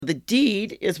the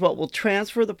deed is what will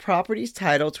transfer the property's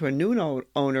title to a new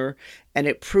owner, and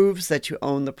it proves that you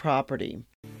own the property.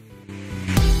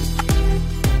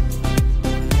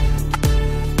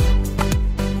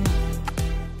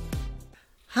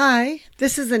 Hi,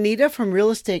 this is Anita from Real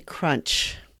Estate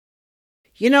Crunch.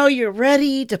 You're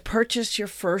ready to purchase your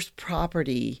first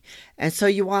property, and so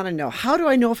you want to know, how do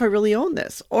I know if I really own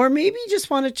this? Or maybe you just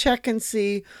want to check and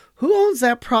see who owns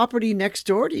that property next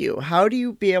door to you. How do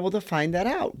you be able to find that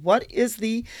out? What is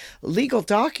the legal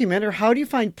document, or how do you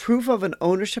find proof of an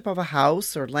ownership of a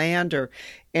house or land or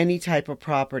any type of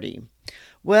property?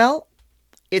 Well,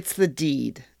 it's the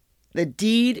deed. The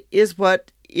deed is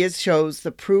what shows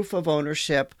the proof of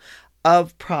ownership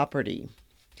of property.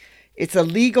 It's a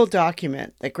legal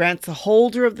document that grants the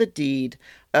holder of the deed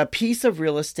a piece of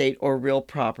real estate or real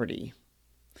property.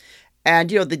 And,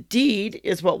 the deed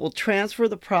is what will transfer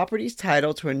the property's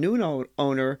title to a new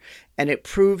owner, and it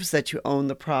proves that you own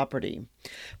the property.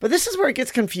 But this is where it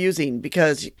gets confusing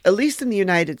because, at least in the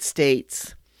United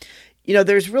States,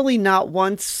 there's really not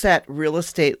one set real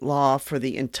estate law for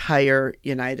the entire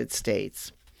United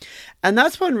States. And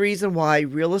that's one reason why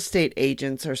real estate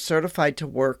agents are certified to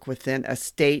work within a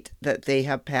state that they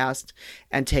have passed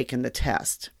and taken the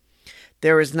test.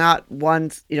 There is not one,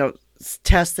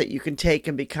 test that you can take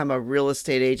and become a real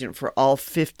estate agent for all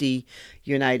 50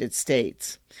 United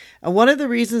States. And one of the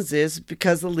reasons is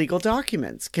because the legal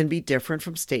documents can be different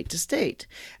from state to state.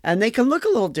 And they can look a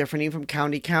little different, even from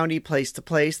county to county, place to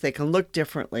place. They can look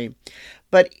differently.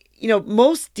 But,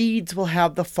 most deeds will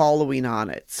have the following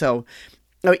on it. So,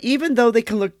 now, even though they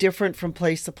can look different from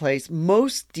place to place,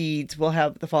 most deeds will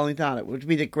have the following on it, which would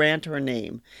be the grant or a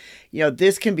name.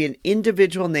 This can be an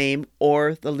individual name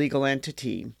or the legal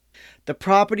entity. The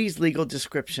property's legal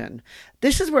description.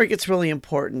 This is where it gets really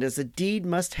important, as a deed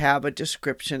must have a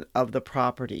description of the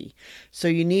property. So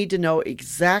you need to know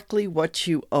exactly what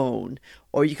you own,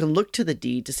 or you can look to the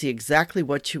deed to see exactly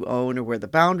what you own or where the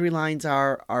boundary lines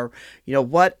are, or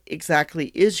what exactly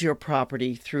is your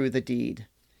property through the deed.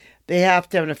 They have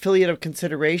to have an affiliate of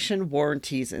consideration,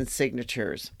 warranties, and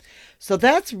signatures. So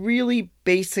that's really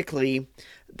basically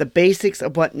the basics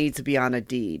of what needs to be on a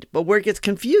deed. But where it gets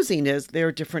confusing is there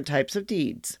are different types of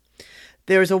deeds.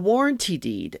 There's a warranty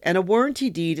deed, and a warranty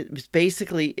deed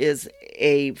basically is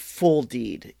a full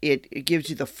deed. It gives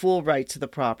you the full rights to the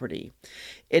property.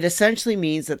 It essentially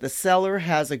means that the seller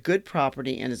has a good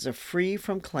property and is free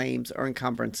from claims or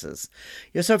encumbrances.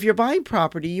 So if you're buying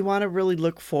property, you want to really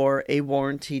look for a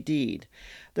warranty deed.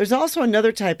 There's also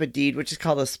another type of deed, which is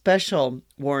called a special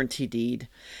warranty deed.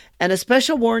 And a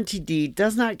special warranty deed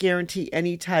does not guarantee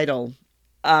any title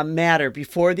matter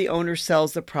before the owner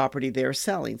sells the property they're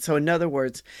selling. So in other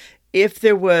words, if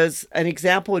there was, an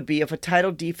example would be if a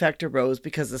title defect arose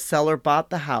because the seller bought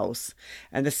the house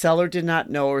and the seller did not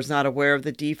know or was not aware of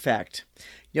the defect.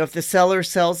 If the seller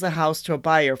sells the house to a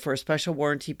buyer for a special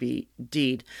warranty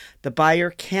deed, the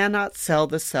buyer cannot sell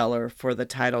the seller for the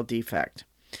title defect.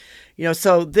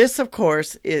 So this, of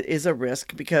course, is a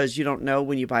risk because you don't know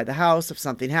when you buy the house if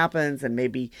something happens, and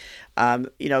maybe,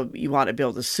 you want to be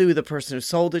able to sue the person who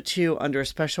sold it to you. Under a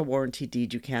special warranty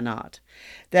deed, you cannot.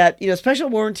 Special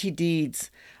warranty deeds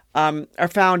are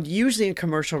found usually in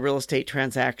commercial real estate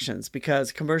transactions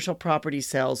because commercial property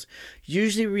sales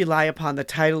usually rely upon the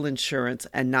title insurance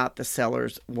and not the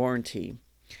seller's warranty.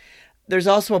 There's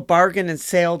also a bargain and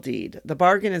sale deed. The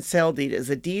bargain and sale deed is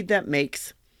a deed that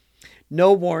makes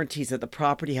no warranties that the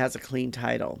property has a clean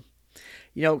title.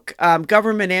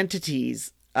 Government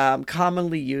entities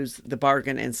commonly use the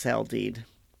bargain and sale deed.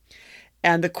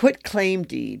 And the quitclaim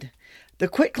deed. The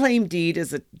quitclaim deed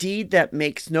is a deed that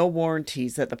makes no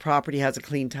warranties that the property has a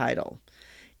clean title.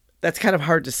 That's kind of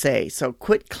hard to say. So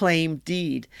quitclaim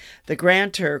deed, the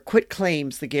grantor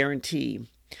quitclaims the guarantee.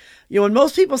 When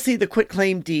most people see the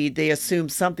quitclaim deed, they assume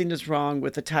something is wrong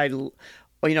with the title,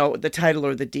 the title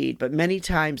or the deed, but many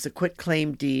times the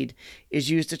quitclaim deed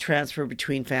is used to transfer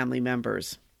between family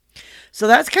members. So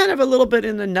that's kind of a little bit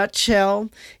in a nutshell.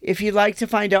 If you'd like to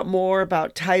find out more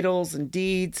about titles and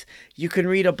deeds, you can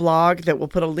read a blog that we'll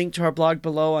put a link to our blog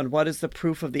below on what is the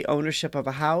proof of the ownership of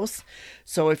a house.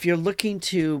 So if you're looking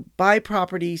to buy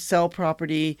property, sell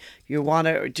property, you want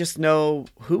to just know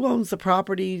who owns the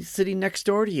property sitting next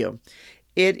door to you,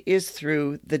 it is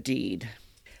through the deed.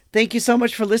 Thank you so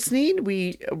much for listening.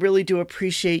 We really do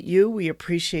appreciate you. We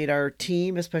appreciate our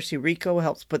team, especially Rico, who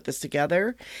helps put this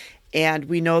together. And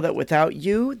we know that without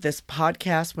you, this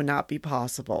podcast would not be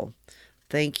possible.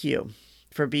 Thank you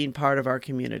for being part of our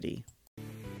community.